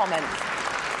some more comments.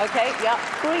 Okay, yeah,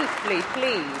 briefly,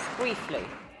 please, briefly.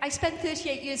 I spent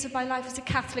 38 years of my life as a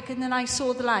Catholic, and then I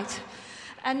saw the light.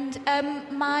 And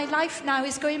my life now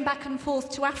is going back and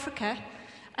forth to Africa,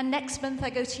 and next month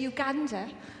I go to Uganda,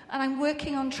 and I'm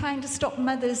working on trying to stop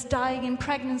mothers dying in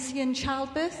pregnancy and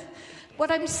childbirth. What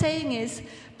I'm saying is,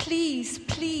 please,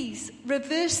 please,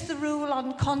 reverse the rule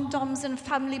on condoms and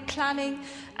family planning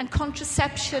and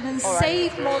contraception and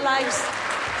save more lives.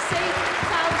 Save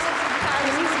thousands and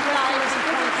thousands of lives.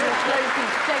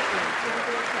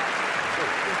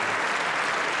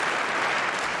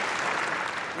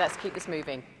 Let's keep this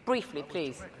moving. Briefly,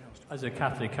 please. As a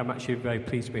Catholic, I'm actually very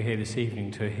pleased to be here this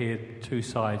evening to hear two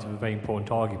sides of a very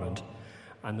important argument.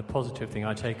 And the positive thing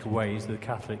I take away is that the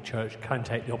Catholic Church can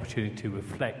take the opportunity to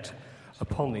reflect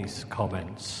upon these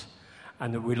comments,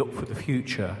 and that we look for the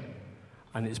future.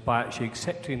 And it's by actually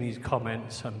accepting these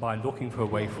comments and by looking for a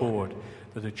way forward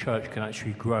that the Church can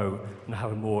actually grow and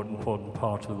have a more important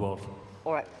part of the world.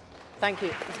 All right. Thank you.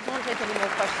 I don't want to take any more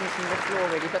questions from the floor,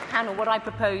 really, but panel, what I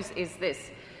propose is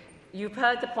this. You've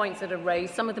heard the points that are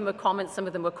raised. Some of them are comments, some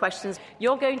of them are questions.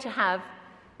 You're going to have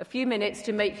a few minutes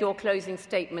to make your closing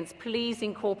statements. Please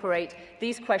incorporate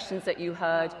these questions that you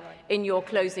heard in your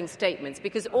closing statements,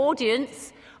 because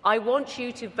audience, I want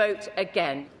you to vote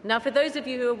again. Now, for those of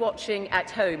you who are watching at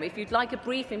home, if you'd like a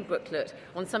briefing booklet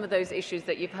on some of those issues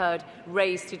that you've heard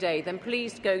raised today, then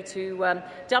please go to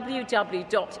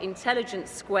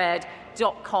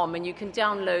www.intelligencesquared.com and you can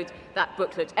download that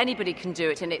booklet. Anybody can do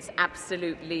it, and it's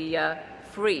absolutely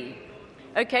free.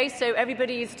 Okay, so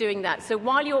everybody is doing that. So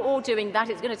while you're all doing that,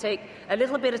 it's going to take a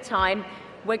little bit of time.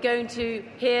 We're going to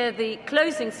hear the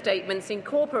closing statements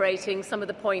incorporating some of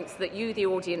the points that you, the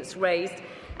audience, raised,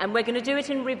 and we're going to do it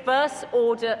in reverse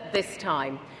order this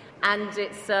time. And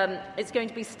it's going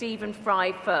to be Stephen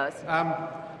Fry first.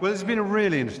 Well, it's been a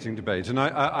really interesting debate, and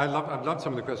I've loved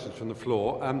some of the questions from the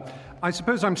floor. I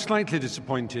suppose I'm slightly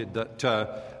disappointed that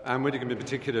Anne Widdecombe in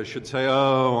particular should say,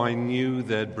 oh, I knew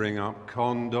they'd bring up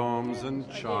condoms and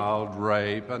child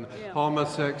rape and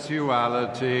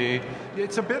homosexuality.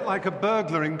 It's a bit like a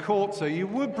burglar in court, so you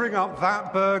would bring up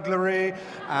that burglary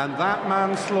and that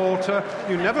manslaughter.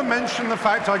 You never mention the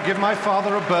fact I give my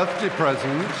father a birthday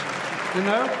present. You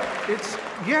know, it's,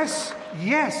 yes,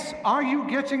 are you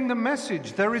getting the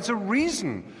message? There is a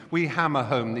reason we hammer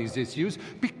home these issues,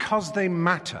 because they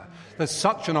matter. There's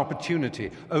such an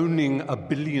opportunity, owning 1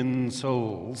 billion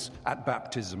souls at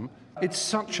baptism. It's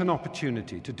such an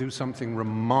opportunity to do something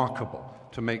remarkable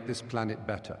to make this planet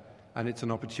better. And it's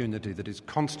an opportunity that is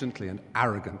constantly and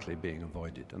arrogantly being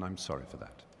avoided, and I'm sorry for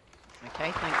that.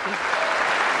 Okay, thank you.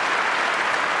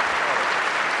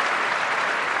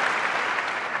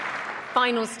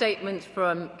 Final statement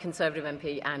from Conservative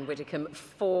MP Anne Widdecombe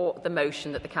for the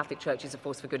motion that the Catholic Church is a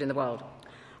force for good in the world.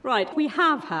 Right, we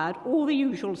have had all the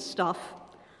usual stuff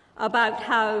about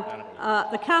how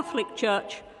the Catholic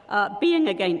Church, being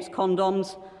against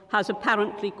condoms, has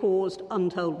apparently caused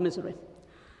untold misery.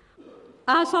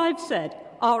 As I've said,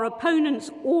 our opponents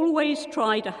always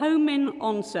try to home in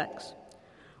on sex,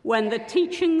 when the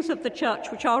teachings of the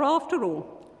Church, which are, after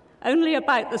all, only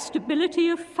about the stability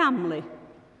of family,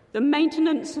 the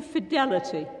maintenance of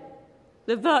fidelity,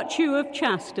 the virtue of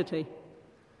chastity,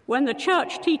 when the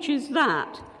Church teaches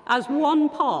that as one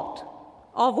part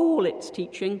of all its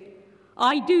teaching,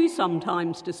 I do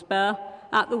sometimes despair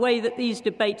at the way that these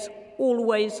debates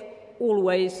always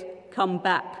come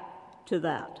back to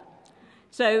that.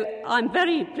 So I'm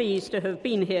very pleased to have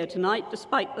been here tonight,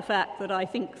 despite the fact that I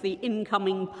think the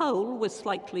incoming poll was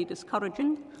slightly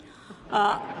discouraging.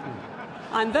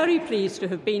 I'm very pleased to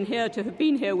have been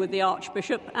here with the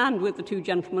Archbishop and with the two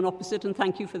gentlemen opposite, and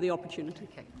thank you for the opportunity.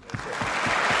 Okay.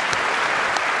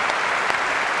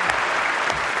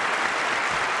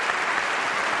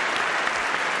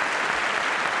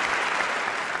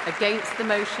 Against the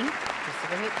motion,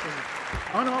 Christopher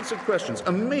Hitchens. Unanswered questions.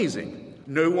 Amazing.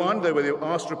 No one, though they were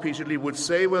asked repeatedly, would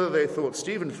say whether they thought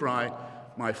Stephen Fry,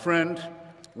 my friend,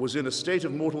 was in a state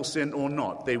of mortal sin or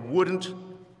not. They wouldn't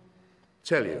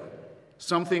tell you.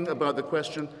 Something about the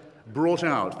question brought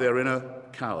out their inner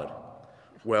coward.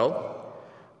 Well,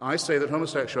 I say that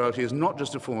homosexuality is not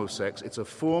just a form of sex, it's a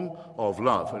form of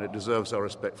love, and it deserves our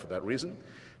respect for that reason.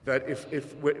 that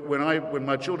when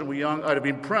my children were young, I'd have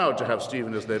been proud to have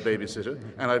Stephen as their babysitter,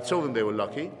 and I'd told them they were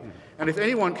lucky. And if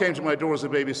anyone came to my door as a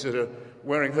babysitter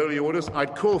wearing holy orders,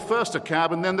 I'd call first a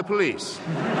cab and then the police.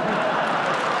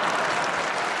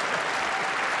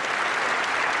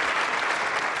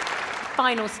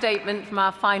 Final statement from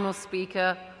our final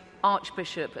speaker,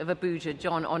 Archbishop of Abuja,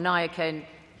 John Onaiken.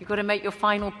 You've got to make your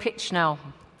final pitch now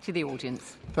to the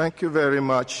audience. Thank you very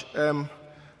much.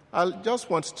 I just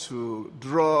want to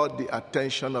draw the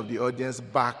attention of the audience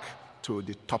back to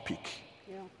the topic.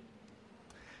 Yeah.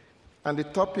 And the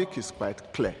topic is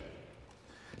quite clear.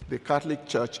 The Catholic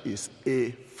Church is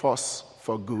a force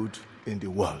for good in the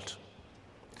world.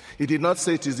 It did not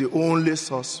say it is the only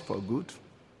source for good.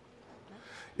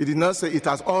 It did not say it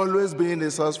has always been a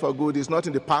source for good. It's not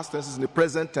in the past tense, it's in the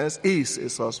present tense, is a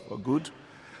source for good.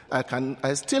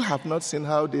 I still have not seen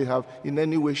how they have in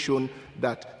any way shown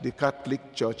that the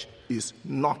Catholic Church is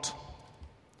not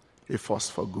a force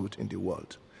for good in the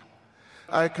world.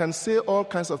 I can say all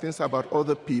kinds of things about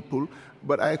other people,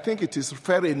 but I think it is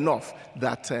fair enough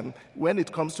that when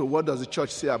it comes to what does the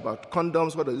church say about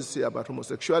condoms, what does it say about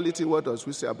homosexuality, what does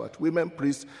we say about women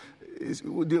priests,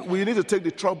 we need to take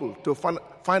the trouble to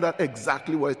find out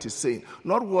exactly what it is saying,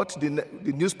 not what the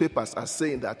newspapers are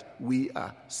saying that we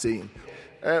are saying.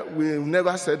 We've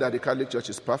never said that the Catholic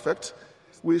Church is perfect.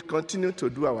 We continue to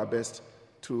do our best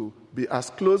to be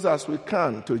as close as we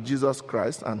can to Jesus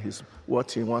Christ and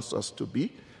what he wants us to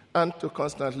be, and to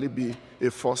constantly be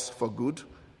a force for good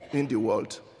in the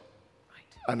world. Right.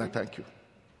 And I thank you.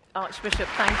 Archbishop,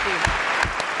 thank you.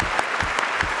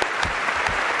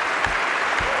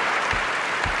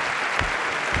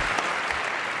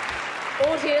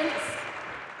 Audience,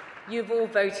 you've all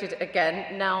voted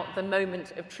again. Now, the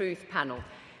Moment of Truth panel.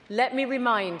 Let me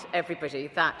remind everybody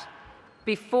that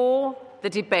before the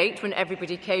debate, when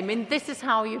everybody came in, this is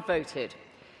how you voted.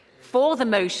 For the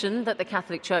motion that the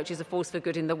Catholic Church is a force for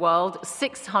good in the world,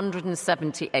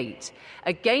 678.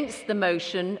 Against the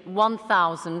motion,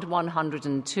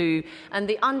 1,102. And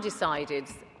the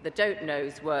undecideds, the don't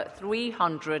knows, were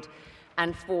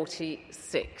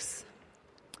 346.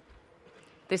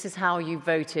 This is how you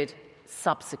voted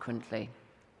subsequently.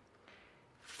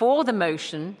 For the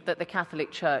motion that the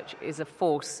Catholic Church is a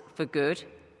force for good,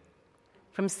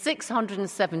 from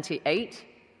 678,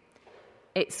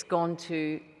 it's gone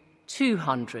to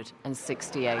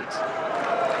 268.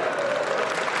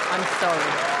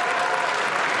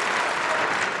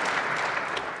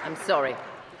 I'm sorry.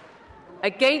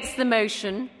 Against the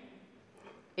motion,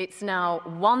 it's now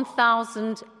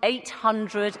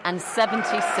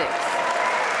 1,876.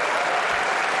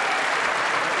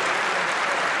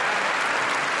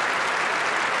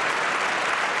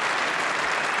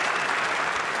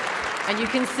 And you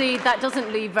can see that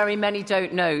doesn't leave very many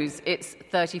don't knows. It's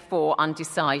 34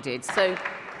 undecided. So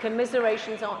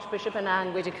commiserations, Archbishop and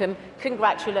Anne Widdecombe.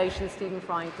 Congratulations, Stephen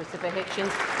Fry and Christopher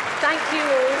Hitchens. Thank you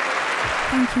all.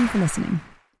 Thank you for listening.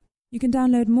 You can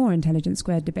download more Intelligence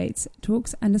Squared debates,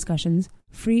 talks and discussions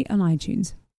free on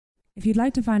iTunes. If you'd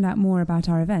like to find out more about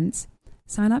our events,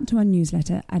 sign up to our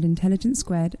newsletter at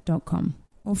intelligencesquared.com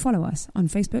or follow us on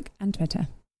Facebook and Twitter.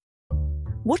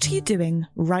 What are you doing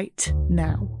right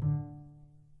now?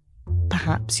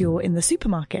 Perhaps you're in the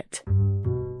supermarket.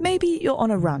 Maybe you're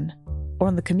on a run or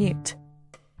on the commute.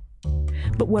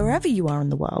 But wherever you are in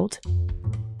the world,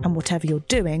 and whatever you're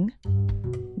doing,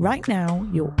 right now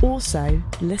you're also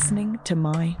listening to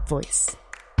my voice.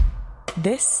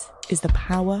 This is the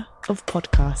power of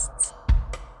podcasts.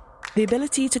 The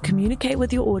ability to communicate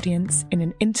with your audience in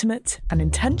an intimate and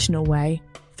intentional way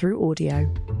through audio.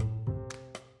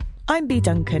 I'm Bea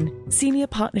Duncan, Senior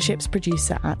Partnerships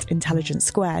Producer at Intelligence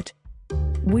Squared.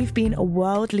 We've been a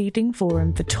world-leading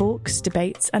forum for talks,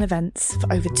 debates and events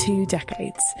for over 2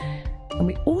 decades. And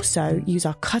we also use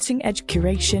our cutting-edge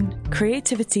curation,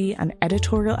 creativity and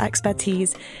editorial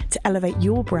expertise to elevate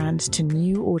your brand to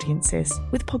new audiences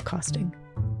with podcasting.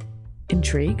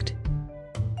 Intrigued?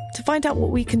 To find out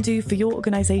what we can do for your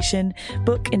organisation,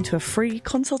 book into a free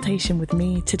consultation with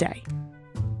me today.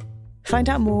 Find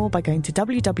out more by going to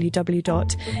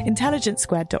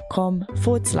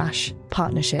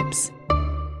www.intelligencesquared.com/partnerships.